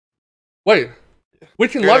Wait. We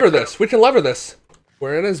can lever this. We can lever this.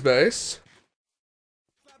 We're in his base.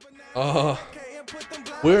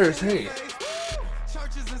 Where is he?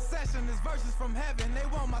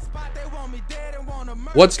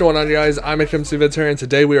 What's going on, guys? iMakeMcVids here, and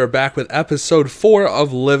today we are back with episode 4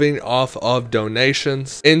 of Living Off of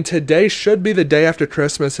Donations. And today should be the day after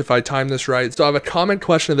Christmas if I time this right. So I have a comment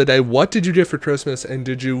question of the day. What did you get for Christmas, and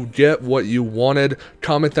did you get what you wanted?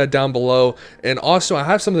 Comment that down below. And also, I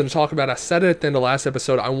have something to talk about. I said it at the end of last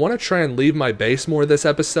episode. I want to try and leave my base more this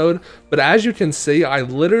episode, but as you can see, I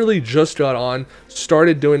literally just got on,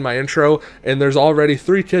 started doing my intro, and there's already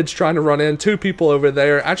 3 kids trying to run in, 2 people over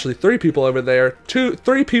there, actually 3 people over there,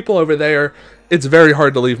 3 people over there. It's very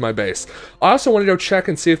hard to leave my base. I also want to go check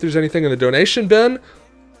and see if there's anything in the donation bin.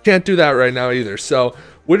 Can't do that right now either. So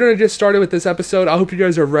we're going to get started with this episode. I hope you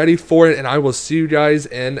guys are ready for it, and I will see you guys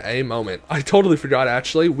in a moment. I totally forgot,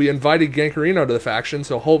 actually. We invited Gankarino to the faction,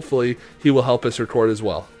 so hopefully he will help us record as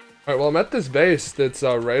well. Alright, well, I'm at this base that's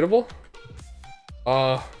raidable.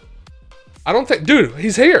 I don't think... Dude,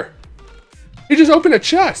 he's here! He just opened a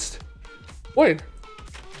chest! Wait.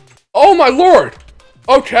 Oh my lord!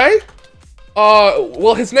 Okay.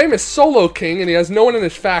 Well, his name is Solo King, and he has no one in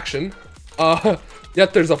his faction.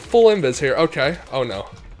 Yet there's a full invis here. Okay. Oh, no.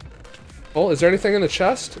 Well, is there anything in the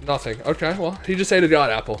chest? Nothing. Okay, well, he just ate a god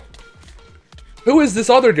apple. Who is this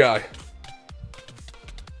other guy?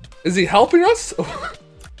 Is he helping us?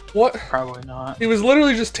 What? Probably not. He was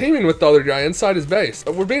literally just teaming with the other guy inside his base.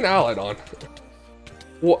 We're being allied on.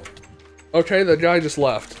 What? Okay, the guy just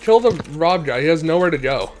left. Kill the Rob guy. He has nowhere to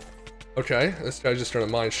go. Okay, this guy's just gonna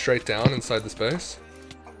mine straight down inside the space.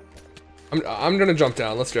 I'm gonna jump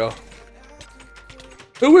down. Let's go.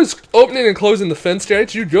 Who is opening and closing the fence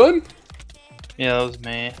gates? You good? Yeah, that was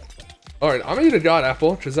me. Alright, I'm gonna eat a god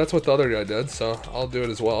apple, because that's what the other guy did, so I'll do it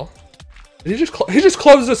as well. He just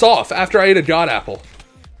closed us off after I ate a god apple.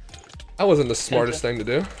 That wasn't the smartest thing to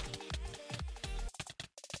do.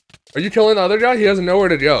 Are you killing the other guy? He has nowhere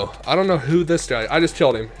to go. I don't know who this guy... I just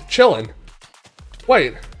killed him. Chilling.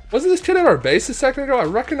 Wait. Wasn't this kid at our base a second ago? I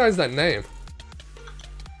recognize that name.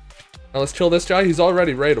 Now let's kill this guy. He's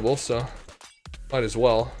already raidable, so might as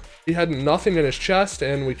well. He had nothing in his chest,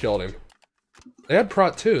 and we killed him. They had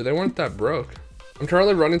prot too. They weren't that broke. I'm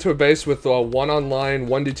currently running to a base with 1 online,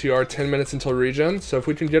 1 DTR, 10 minutes until regen. So if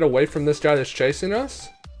we can get away from this guy that's chasing us,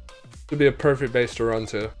 it would be a perfect base to run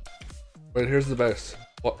to. Wait, here's the base.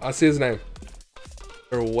 Well, I see his name.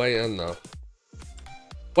 They're way in though.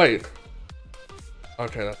 Wait.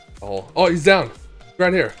 Okay, that's the hole. Oh, he's down.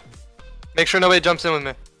 Right here. Make sure nobody jumps in with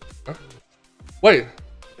me. Huh? Wait.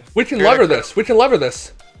 We can lever this. We can lever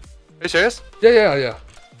this. Are you serious? Yeah.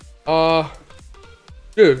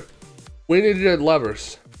 Dude. We need to get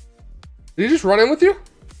levers. Did he just run in with you?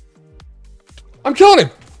 I'm killing him.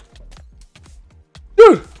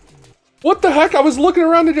 Dude. What the heck? I was looking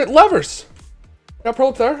around to get levers. Got pro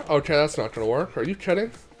up there? Okay, that's not gonna work. Are you kidding?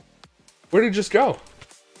 Where did he just go?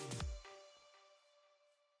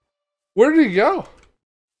 Where did he go?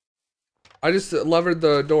 I just levered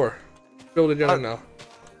the door. Be able to get in now.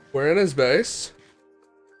 We're in his base.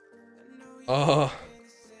 Where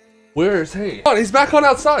is he? Oh, he's back on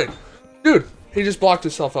outside. Dude, he just blocked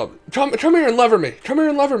himself up. Come here and lever me. Come here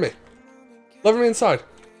and lever me. Lever me inside.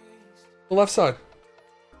 The left side.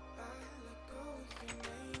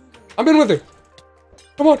 I'm in with him.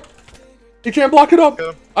 Come on. He can't block it up.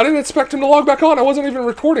 Yeah. I didn't expect him to log back on. I wasn't even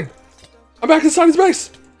recording. I'm back inside his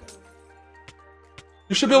base.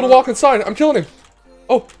 You should be able to walk inside. I'm killing him.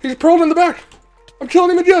 Oh, he's prone in the back. I'm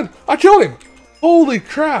killing him again. I killed him. Holy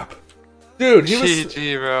crap. Dude,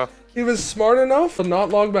 GG, bro. He was smart enough to not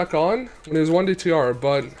log back on when he was 1 DTR,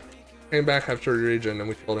 but came back after regen and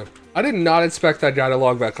we killed him. I did not expect that guy to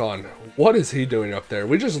log back on. What is he doing up there?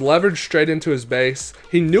 We just levered straight into his base.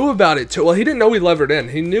 He knew about it too. Well, he didn't know we levered in.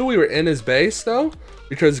 He knew we were in his base though,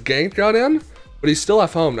 because Gank got in. But he's still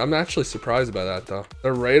left home. I'm actually surprised by that, though.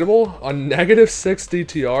 They're raidable on -6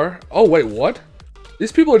 DTR. Oh, wait, what?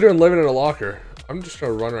 These people are doing living in a locker. I'm just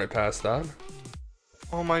gonna run right past that.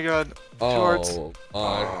 Oh my god.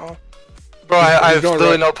 Oh, Bro, I have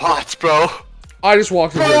literally no pots, bro. I just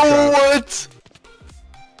walked into a trap. What?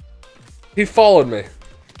 He followed me.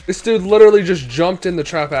 This dude literally just jumped in the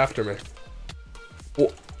trap after me.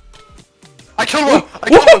 Whoa. I killed him! I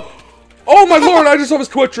killed him! Oh my lord, I just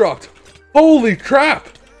almost quick dropped. Holy crap!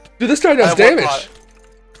 Dude, this guy does damage.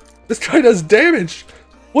 This guy does damage.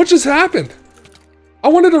 What just happened? I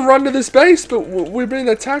wanted to run to this base, but we're being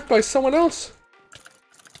attacked by someone else.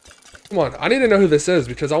 Come on, I need to know who this is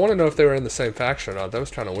because I want to know if they were in the same faction or not. That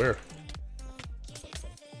was kind of weird.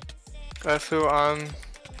 That's who I'm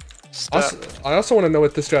I also want to know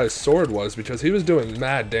what this guy's sword was because he was doing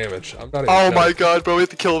mad damage. I'm not even Oh kidding. my god, bro, we have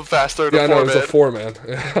to kill him faster. Yeah, I know, it was a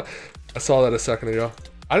 4-man. I saw that a second ago.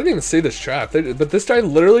 I didn't even see this trap, but this guy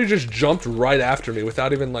literally just jumped right after me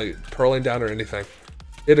without even like pearling down or anything.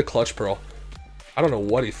 He had a clutch pearl. I don't know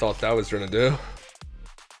what he thought that was gonna do.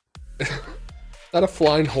 Is that a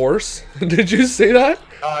flying horse? Did you see that?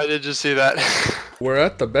 Oh, I did just see that. We're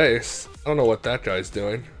at the base. I don't know what that guy's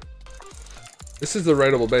doing. This is the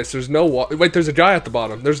raidable base. There's no water. Wait, there's a guy at the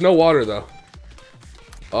bottom. There's no water though.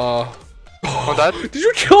 Oh, that? Did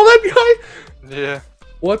you kill that guy? Yeah.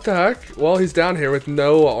 What the heck? Well, he's down here with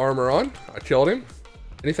no armor on. I killed him.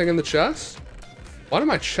 Anything in the chest? Why do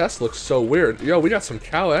my chest look so weird? Yo, we got some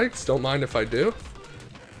cow eggs. Don't mind if I do.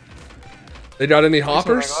 They got any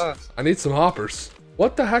hoppers? I need some hoppers.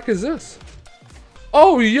 What the heck is this?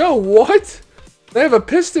 Oh, yo, what? They have a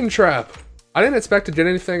piston trap. I didn't expect to get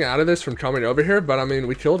anything out of this from coming over here, but I mean,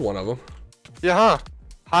 we killed one of them. Yeah, huh?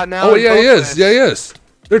 Hot now. Oh, yeah, he is. Yeah, he is.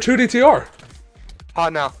 They're 2 DTR.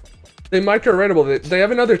 Hot now. They might go raidable. They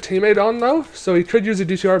have another teammate on, though, so he could use a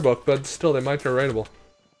DTR book, but still, they might go raidable.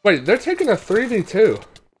 Wait, they're taking a 3v2.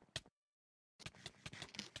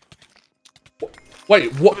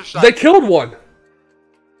 Wait, what? They killed one.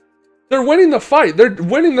 They're winning the fight. They're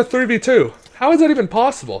winning the 3v2. How is that even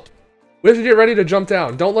possible? We have to get ready to jump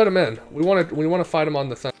down. Don't let them in. We want to fight them on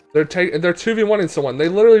the thing. They're 2v1ing someone. They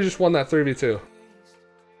literally just won that 3v2.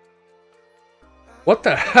 What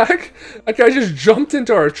the heck? That guy just jumped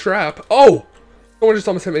into our trap. Oh! Someone just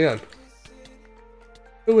almost hit me in.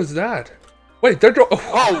 Who was that? Wait, they're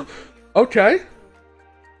oh! Okay.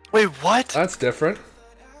 Wait, what? That's different.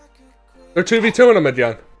 They're 2v2ing him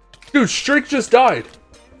again. Dude, Streak just died.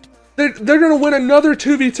 They're gonna win another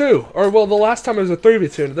 2v2. Or, well, the last time it was a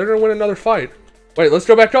 3v2. They're gonna win another fight. Wait, let's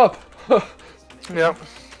go back up. Yep.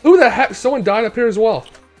 Who the heck? Someone died up here as well.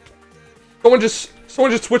 Someone just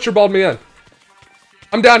switcher balled me in.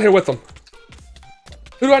 I'm down here with them.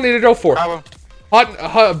 Who do I need to go for?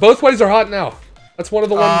 Hot, both ways are hot now. That's one of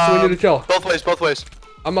the ones we need to kill. Both ways, both ways.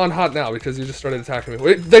 I'm on hot now because you just started attacking me.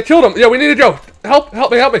 Wait, they killed him. Yeah, we need to go. Help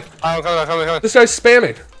me. I'm coming. This guy's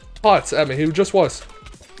spamming hots at me. He just was.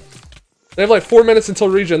 They have like 4 minutes until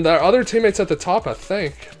region. Their other teammates at the top, I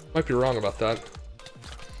think. Might be wrong about that.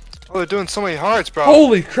 Oh, they're doing so many hearts, bro.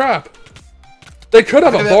 Holy crap. They could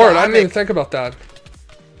have a board. I didn't even think about that.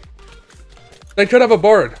 They could have a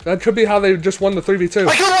board. That could be how they just won the 3v2.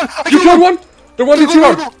 I killed one! You killed one? They're 1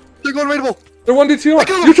 DTR. They're going raidable. They're 1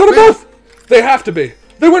 DTR. You killed them both! They have to be.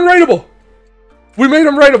 They went raidable. We made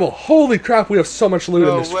them raidable. Holy crap, we have so much loot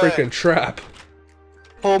in this freaking trap.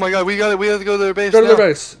 Oh my god, we have to go to their base. Go to their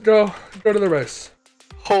base. Go to their base.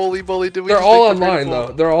 Holy moly, did we They're all online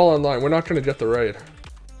though. They're all online. We're not gonna get the raid.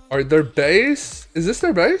 Alright, their base? Is this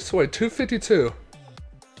their base? Wait, 252.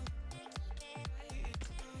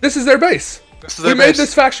 This is their base. We made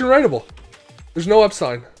this faction raidable. There's no up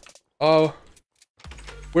sign.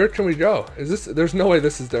 Where can we go? Is this? There's no way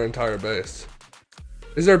this is their entire base.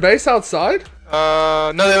 Is their base outside?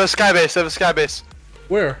 No, they have a sky base. They have a sky base.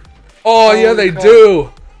 Where? Oh yeah, they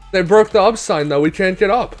do. They broke the up sign though. We can't get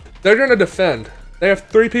up. They're gonna defend. They have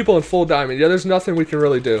 3 people in full diamond. Yeah, there's nothing we can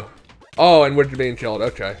really do. Oh, and we're being killed.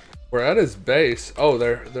 Okay. We're at his base. Oh,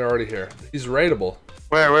 they're already here. He's raidable.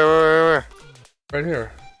 Where? Right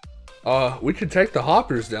here. We could take the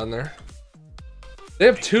hoppers down there. They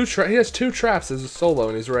have he has 2 traps as a solo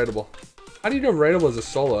and he's raidable. How do you go raidable as a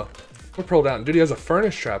solo? We'll pearl down. Dude, he has a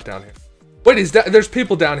furnace trap down here. Wait, there's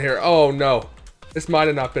people down here. Oh no. This might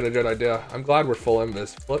have not been a good idea. I'm glad we're full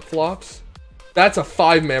invis. Flip-flops? That's a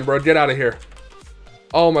 5-man, bro. Get out of here.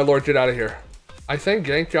 Oh my lord, get out of here. I think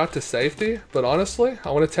Gank got to safety, but honestly,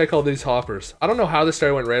 I want to take all these hoppers. I don't know how this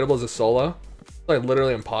guy went raidable as a solo. It's like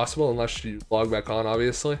literally impossible unless you log back on,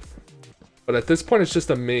 obviously. But at this point, it's just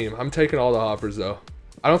a meme. I'm taking all the hoppers, though.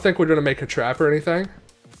 I don't think we're going to make a trap or anything.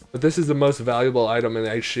 But this is the most valuable item in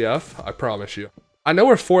HCF. I promise you. I know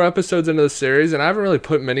we're 4 episodes into the series, and I haven't really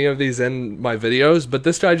put many of these in my videos. But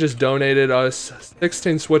this guy just donated us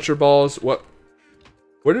 16 switcher balls. What?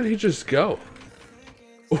 Where did he just go?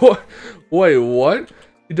 What? Wait, what?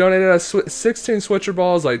 He donated us 16 switcher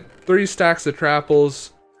balls, like 3 stacks of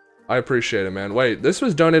trapples. I appreciate it, man. Wait, this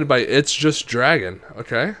was donated by It's Just Dragon.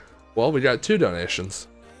 Okay. Well, we got 2 donations.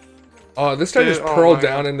 Oh, this guy just pearled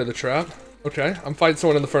down into the trap. Okay, I'm fighting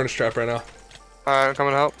someone in the furnace trap right now. Alright, I'm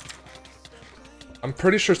coming help. I'm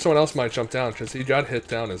pretty sure someone else might jump down because he got hit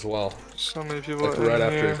down as well. So many people like right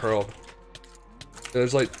after he pearled.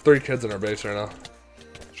 There's like 3 kids in our base right now.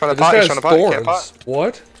 Trying to pot.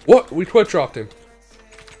 What? What? We quit dropped him.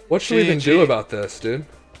 What should we even do about this, dude?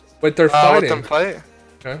 Wait, they're fighting. Let them fight?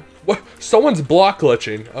 Okay. What? Someone's block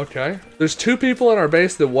glitching. Okay. There's 2 people in our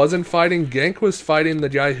base that wasn't fighting. Gank was fighting the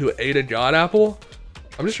guy who ate a god apple.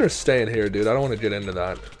 I'm just gonna stay in here, dude. I don't want to get into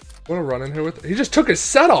that. I want to run in here with. He just took his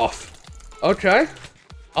set off. Okay.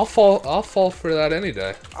 I'll fall for that any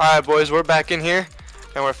day. All right, boys, we're back in here,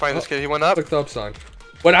 and we're fighting this kid. He went up. Click the up sign.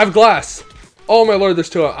 Wait, I have glass. Oh my lord, there's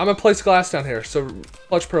 2. I'm gonna place glass down here. So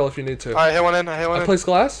clutch pearl if you need to. All right, hit one in. I hit one in. I place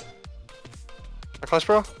glass. A clutch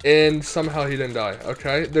pearl. And somehow he didn't die.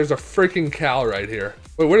 Okay. There's a freaking cow right here.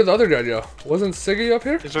 Wait, where did the other guy go? Wasn't Siggy up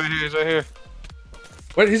here? He's right here. He's right here.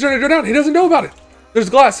 Wait, he's gonna go down. He doesn't know about it. There's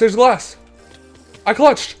glass. There's glass. I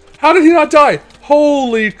clutched. How did he not die?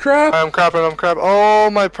 Holy crap. I'm crapping. I'm crapping.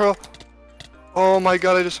 Oh, my pearl. Oh, my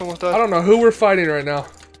God. I just almost died. I don't know who we're fighting right now.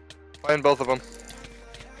 Fighting both of them.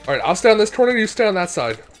 All right, I'll stay on this corner. You stay on that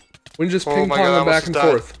side. We can just ping pong them back and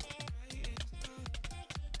forth.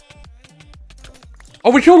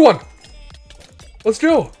 Oh, we killed one. Let's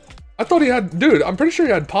go. I thought he had... Dude, I'm pretty sure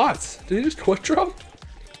he had pots. Did he just quick drop?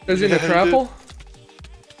 Is he in a trapple?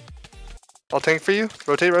 I'll tank for you.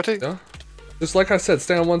 Rotate, rotate. Yeah. Just like I said,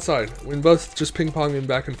 stay on one side. We can both just ping pong him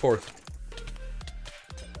back and forth.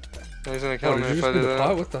 He's gonna kill me if I do that.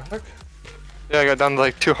 Pot? What the heck? Yeah, I got down to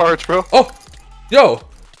like 2 hearts, bro. Oh! Yo!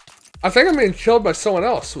 I think I'm being killed by someone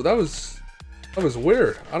else. That was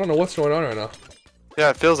weird. I don't know what's going on right now. Yeah,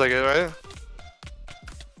 it feels like it, right?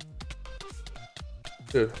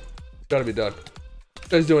 Dude, gotta be done. This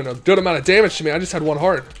guy's doing a good amount of damage to me. I just had 1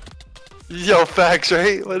 heart. Yo, facts,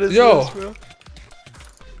 right? What is this, bro?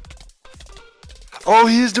 Oh,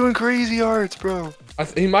 he is doing crazy hearts, bro.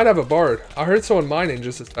 He might have a bard. I heard someone mining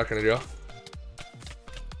just a second ago.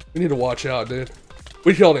 We need to watch out, dude.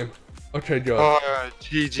 We killed him. Okay, good. Alright,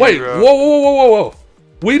 GG, wait, bro. Whoa.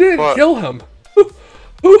 We didn't kill him.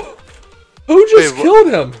 Who just killed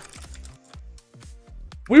him?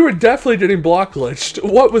 We were definitely getting block glitched.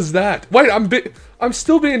 What was that? Wait, I'm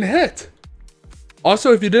still being hit.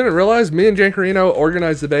 Also, if you didn't realize, me and Jankarino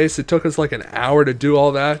organized the base. It took us like an hour to do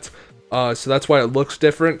all that. So that's why it looks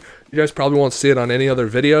different. You guys probably won't see it on any other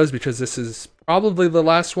videos because this is probably the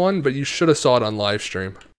last one, but you should have saw it on live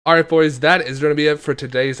stream. Alright boys, that is going to be it for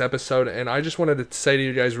today's episode, and I just wanted to say to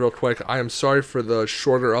you guys real quick, I am sorry for the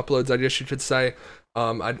shorter uploads, I guess you could say.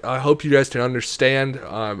 I hope you guys can understand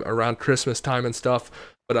around Christmas time and stuff,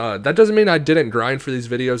 but that doesn't mean I didn't grind for these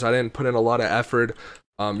videos. I didn't put in a lot of effort.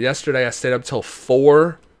 Yesterday I stayed up till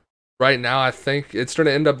 4. Right now I think it's going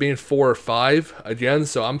to end up being 4 or 5 again,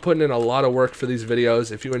 so I'm putting in a lot of work for these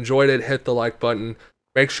videos. If you enjoyed it, hit the like button.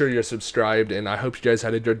 Make sure you're subscribed, and I hope you guys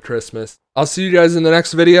had a good Christmas. I'll see you guys in the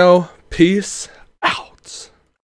next video. Peace.